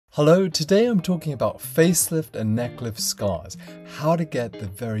Hello, today I'm talking about facelift and neck lift scars, how to get the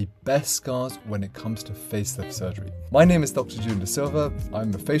very best scars when it comes to facelift surgery. My name is Dr. Julian De Silva.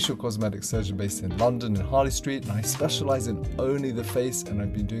 I'm a facial cosmetic surgeon based in London in Harley Street, and I specialize in only the face, and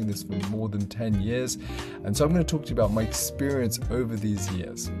I've been doing this for more than 10 years. And so I'm going to talk to you about my experience over these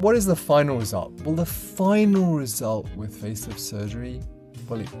years. What is the final result? Well, the final result with facelift surgery,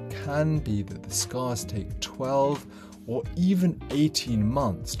 well, it can be that the scars take 12 or even 18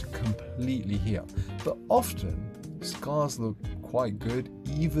 months to completely heal. But often, scars look quite good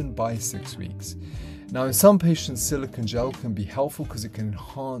even by 6 weeks. Now, in some patients, silicone gel can be helpful because it can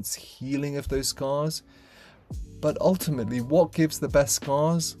enhance healing of those scars. But ultimately, what gives the best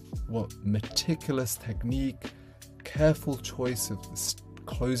scars? Well, meticulous technique, careful choice of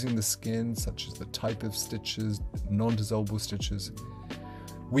closing the skin, such as the type of stitches, non-dissolvable stitches.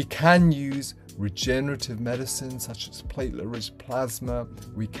 We can use regenerative medicine such as platelet-rich plasma.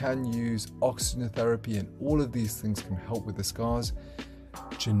 We can use oxygen therapy, and all of these things can help with the scars.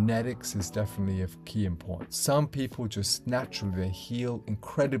 Genetics is definitely of key importance. Some people just naturally heal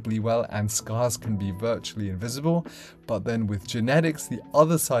incredibly well and scars can be virtually invisible. But then with genetics, the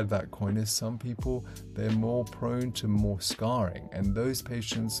other side of that coin is some people, they're more prone to more scarring. And those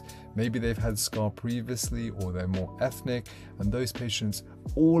patients, maybe they've had scar previously or they're more ethnic. And those patients,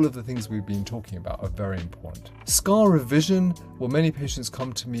 all of the things we've been talking about are very important. Scar revision, well, many patients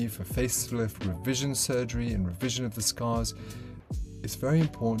come to me for facelift revision surgery and revision of the scars. It's very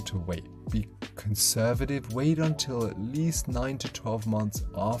important to wait. Be conservative. Wait until at least 9 to 12 months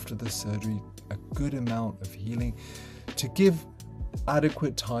after the surgery, a good amount of healing, to give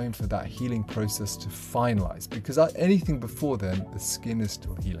adequate time for that healing process to finalize, because anything before then, the skin is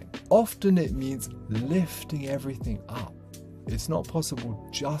still healing. Often it means lifting everything up. It's not possible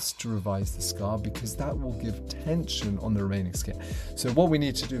just to revise the scar because that will give tension on the remaining skin. So what we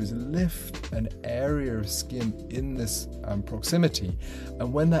need to do is lift an area of skin in this proximity,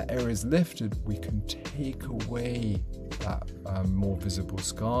 and when that area is lifted, we can take away that more visible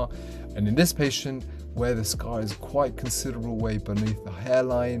scar. And in this patient, where the scar is quite considerable way beneath the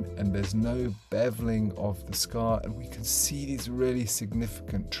hairline and there's no beveling of the scar, and we can see these really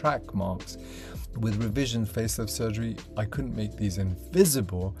significant track marks. With revision facelift surgery, I couldn't make these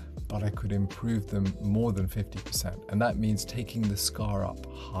invisible, but I could improve them more than 50%. And that means taking the scar up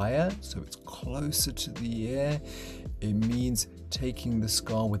higher, so it's closer to the ear. It means taking the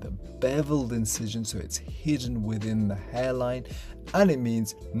scar with a beveled incision, so it's hidden within the hairline. And it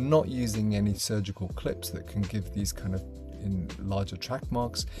means not using any surgical clips that can give these kind of in larger track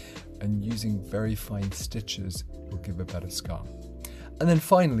marks, and using very fine stitches will give a better scar. And then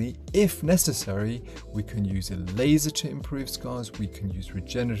finally, if necessary, we can use a laser to improve scars, we can use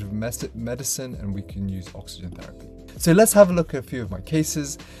regenerative medicine, and we can use oxygen therapy. So let's have a look at a few of my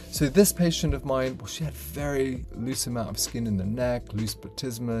cases. So this patient of mine, well, she had very loose amount of skin in the neck, loose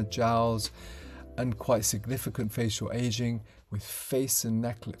platysma, jowls, and quite significant facial aging. With face and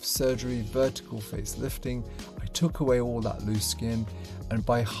neck lift surgery, vertical face lifting, I took away all that loose skin, and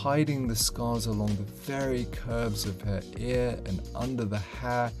by hiding the scars along the very curves of her ear and under the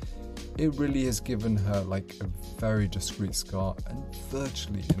hair, it really has given her like a very discreet scar and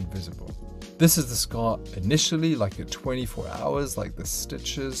virtually invisible. This is the scar initially, like at 24 hours, like the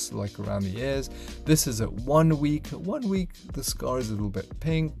stitches, like around the ears. This is at 1 week. At 1 week, the scar is a little bit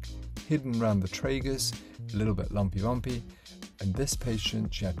pink, hidden around the tragus, a little bit lumpy. And this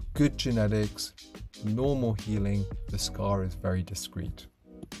patient, she had good genetics, normal healing, the scar is very discreet.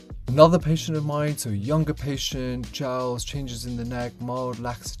 Another patient of mine, so younger patient, jowls, changes in the neck, mild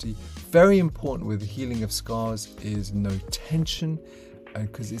laxity. Very important with the healing of scars is no tension,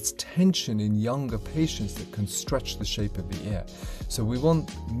 because it's tension in younger patients that can stretch the shape of the ear. So we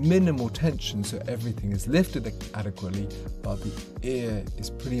want minimal tension so everything is lifted adequately, but the ear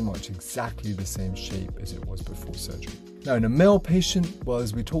is pretty much exactly the same shape as it was before surgery. Now in a male patient, well,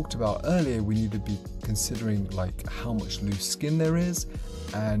 as we talked about earlier, we need to be considering like how much loose skin there is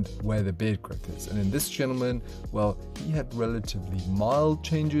and where the beard growth is. And in this gentleman, well, he had relatively mild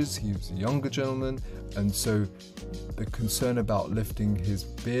changes. He was a younger gentleman, and so the concern about lifting his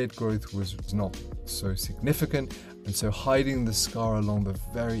beard growth was not so significant, and so hiding the scar along the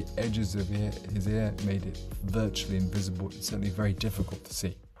very edges of his ear made it virtually invisible. It's certainly very difficult to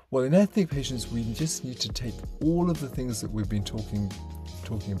see. Well, in ethnic patients, we just need to take all of the things that we've been talking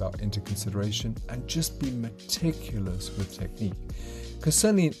about into consideration and just be meticulous with technique. Because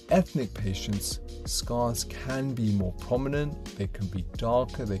certainly in ethnic patients, scars can be more prominent, they can be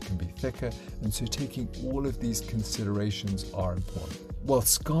darker, they can be thicker, and so taking all of these considerations are important. Well,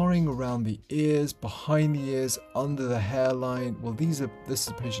 scarring around the ears, behind the ears, under the hairline. Well, this is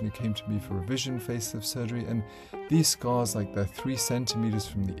a patient who came to me for revision facelift surgery, and these scars, like they're 3 centimeters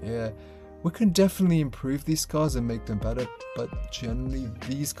from the ear. We can definitely improve these scars and make them better, but generally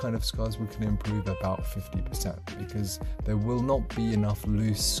these kind of scars we can improve about 50% because there will not be enough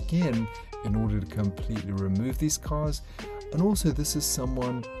loose skin in order to completely remove these scars. And also this is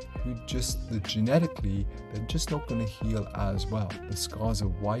someone who genetically, they're just not going to heal as well. The scars are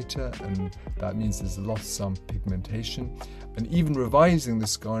whiter and that means there's lost some pigmentation. And even revising the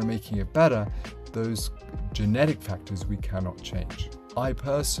scar and making it better, those genetic factors we cannot change. I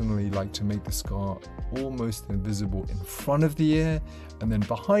personally like to make the scar almost invisible in front of the ear, and then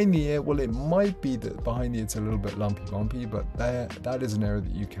behind the ear, well, it might be that behind the ear it's a little bit lumpy bumpy, but that is an area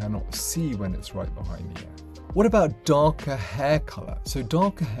that you cannot see when it's right behind the ear. What about darker hair color? So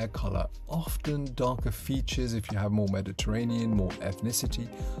darker hair color, often darker features if you have more Mediterranean, more ethnicity,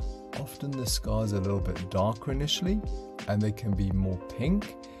 often the scars are a little bit darker initially, and they can be more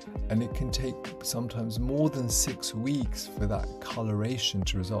pink. And it can take sometimes more than 6 weeks for that coloration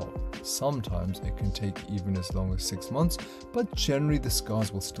to resolve. Sometimes it can take even as long as 6 months, but generally the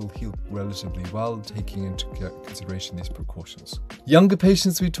scars will still heal relatively well, taking into consideration these precautions. Younger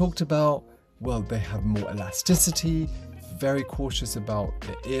patients we talked about, well, they have more elasticity, very cautious about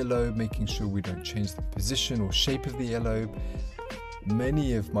the earlobe, making sure we don't change the position or shape of the earlobe.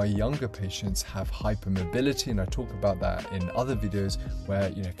 Many of my younger patients have hypermobility, and I talk about that in other videos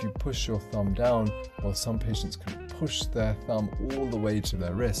where, if you push your thumb down, well, some patients can push their thumb all the way to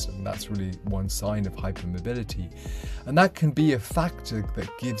their wrist, and that's really one sign of hypermobility. And that can be a factor that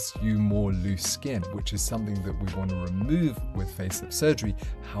gives you more loose skin, which is something that we want to remove with facelift surgery.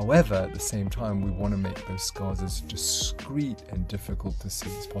 However, at the same time, we want to make those scars as discreet and difficult to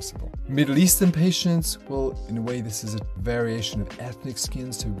see as possible. Middle Eastern patients, well, in a way, this is a variation of ethnic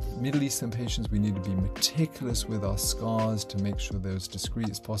skins. So Middle Eastern patients, we need to be meticulous with our scars to make sure they're as discreet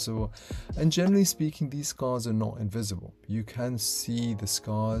as possible. And generally speaking, these scars are not invisible. You can see the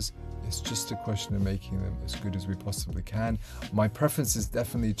scars. It's just a question of making them as good as we possibly can. My preference is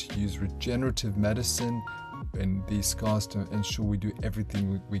definitely to use regenerative medicine in these scars to ensure we do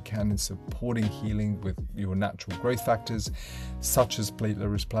everything we can in supporting healing with your natural growth factors, such as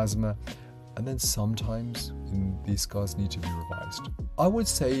platelet-rich plasma. And then sometimes these scars need to be revised. I would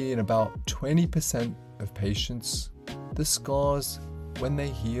say in about 20% of patients, the scars, when they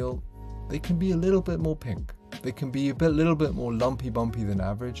heal, they can be a little bit more pink. They can be a little bit more lumpy bumpy than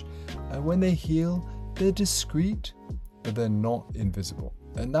average. And when they heal, they're discreet, but they're not invisible.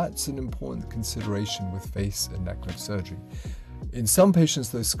 And that's an important consideration with face and neck lift surgery. In some patients,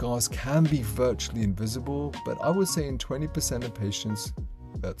 those scars can be virtually invisible, but I would say in 20% of patients,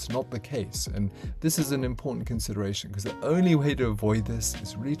 that's not the case. And this is an important consideration because the only way to avoid this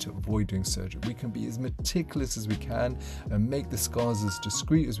is really to avoid doing surgery. We can be as meticulous as we can and make the scars as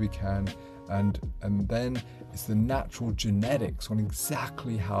discreet as we can, and then it's the natural genetics on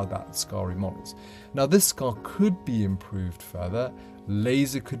exactly how that scar remodels. Now, this scar could be improved further.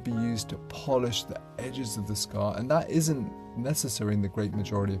 Laser could be used to polish the edges of the scar, and that isn't necessary in the great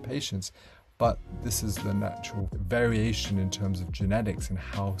majority of patients. But this is the natural variation in terms of genetics and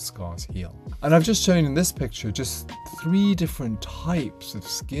how scars heal. And I've just shown in this picture just 3 different types of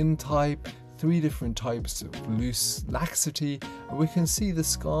skin type, 3 different types of loose laxity, and we can see the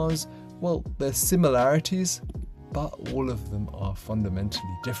scars, well, there's similarities, but all of them are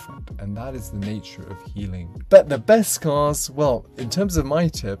fundamentally different, and that is the nature of healing. But the best scars, well, in terms of my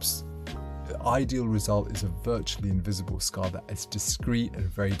tips, the ideal result is a virtually invisible scar that is discreet and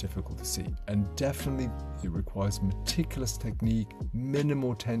very difficult to see. And definitely it requires meticulous technique,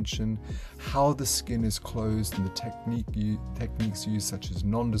 minimal tension, how the skin is closed, and the techniques used, such as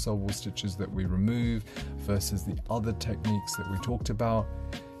non-dissolvable stitches that we remove versus the other techniques that we talked about.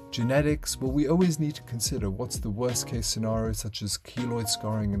 Genetics, well, we always need to consider what's the worst case scenario, such as keloid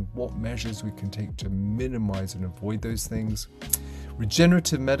scarring, and what measures we can take to minimize and avoid those things.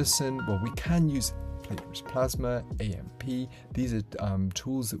 Regenerative medicine, well, we can use platelet-rich plasma, AMP. These are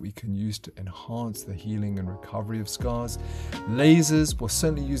tools that we can use to enhance the healing and recovery of scars. Lasers, well,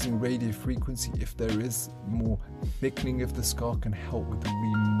 certainly using radio frequency, if there is more thickening of the scar, can help with the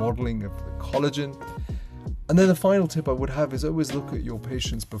remodeling of the collagen. And then the final tip I would have is always look at your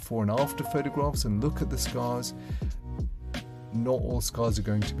patients' before and after photographs and look at the scars. Not all scars are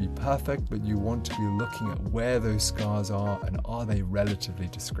going to be perfect, but you want to be looking at where those scars are and are they relatively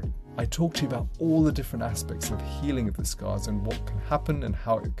discreet. I talked to you about all the different aspects of healing of the scars and what can happen and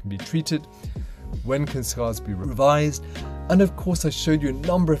how it can be treated. When can scars be revised? And of course, I showed you a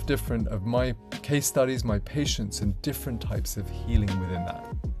number of different of my case studies, my patients, and different types of healing within that.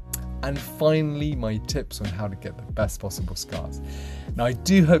 And finally, my tips on how to get the best possible scars. Now, I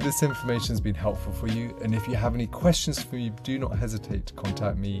do hope this information has been helpful for you. And if you have any questions for me, do not hesitate to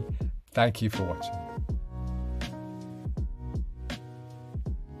contact me. Thank you for watching.